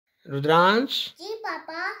Rudransh, जी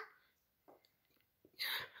पापा.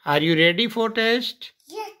 are you ready for test?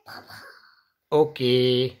 Yes पापा.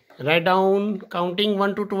 Okay. Write down counting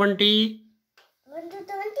 1 to 20. 1 to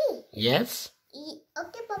 20. Yes.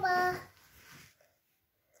 Okay पापा.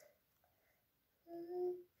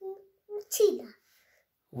 सीधा.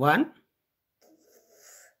 1.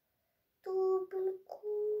 2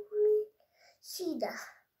 बिल्कुल सीधा.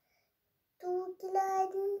 2 की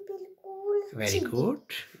लाइन बिल्कुल Very Sidhi. good.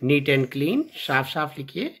 Neat and clean. साफ साफ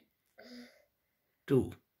लिखिए. 2.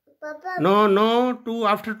 पापा. No. 2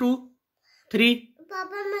 after 2. 3.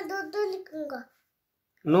 पापा मैं दो लिखूंगा.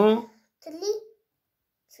 No. 3.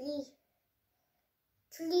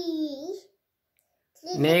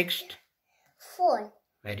 Next. 4.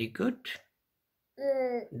 Very good.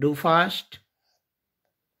 Do fast.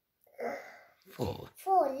 4.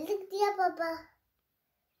 4 लिख दिया पापा.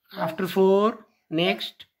 After 4.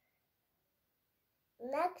 Next.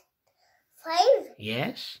 5.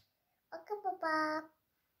 Yes. Okay पापा.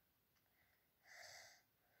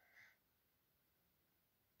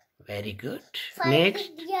 Very good. 5 Next.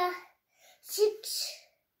 लिख दिया. 6.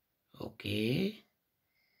 Okay.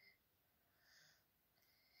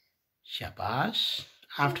 Shabash.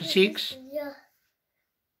 After 6.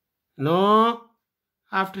 No.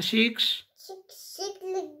 After 6. 6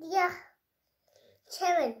 लिख दिया.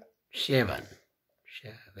 7. 7.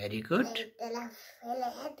 Very good.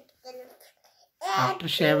 After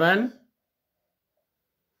 7.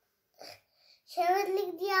 7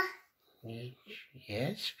 लिख दिया.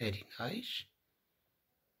 Yes, very nice.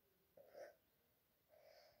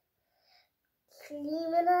 3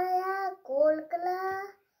 बनाया. गोल colour.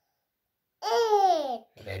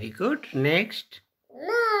 8. Very good. Next.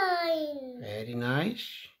 9. Very nice.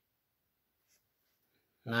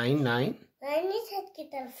 9. 9 इस हेड की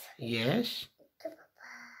तरफ. Yes.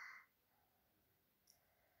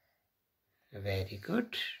 Very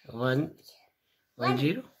good. 1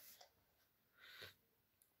 0.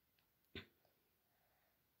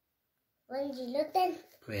 1 0 10.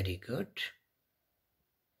 Very good.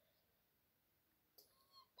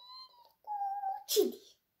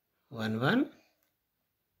 1 1.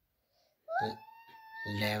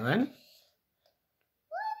 11.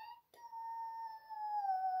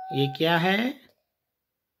 ये क्या है?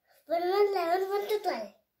 1 1 11 1 to 12.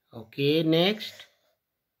 Okay, next.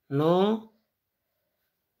 No.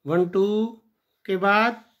 1 2 के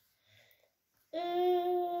बाद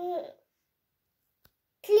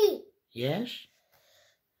 3. Yes.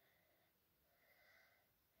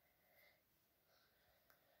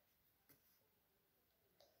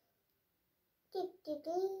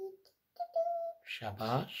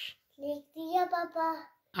 Shabash. लिख दिया पापा.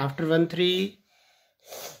 After 1 3.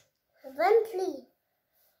 1 3.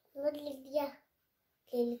 1 लिख दिया.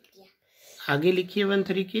 3 लिख दिया. आगे लिखिए 1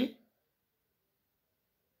 3 के.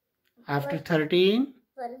 After 13.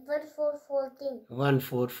 1 1 4 14. 1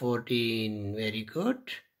 4 14. Very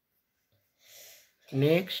good.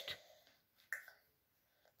 Next.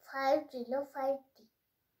 5 0 5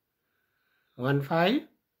 1 5.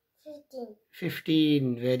 15.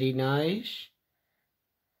 15. Very nice.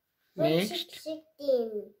 Next.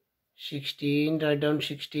 16. 16. Write down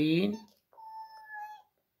 16.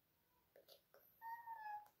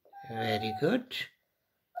 Very good.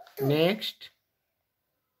 Next.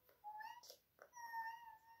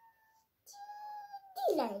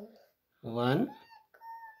 1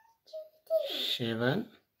 7.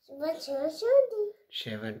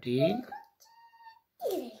 17.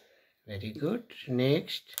 Very good.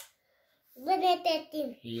 Next.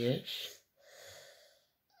 13. Yes.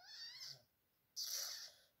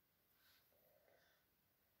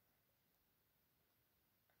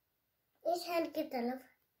 इस हैंड की तरफ.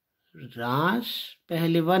 रास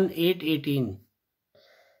पहले 1 8 18.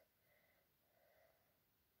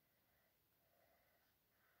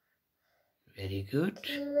 Very good.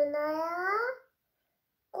 बनाया.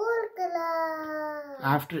 गोल कलर.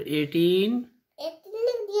 After 18. 18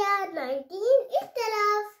 लिख दिया. 19 इस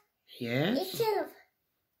तरफ. Yes. इस तरफ.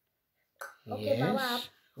 Okay, Baba. Yes.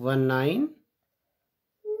 1 9.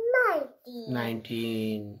 19.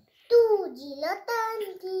 19. 2 0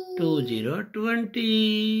 20. 2 0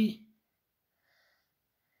 20.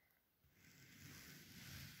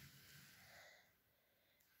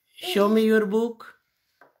 Show me your book.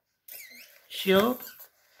 Show.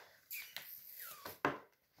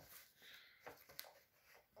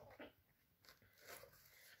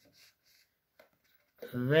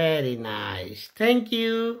 Very nice. Thank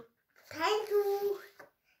you.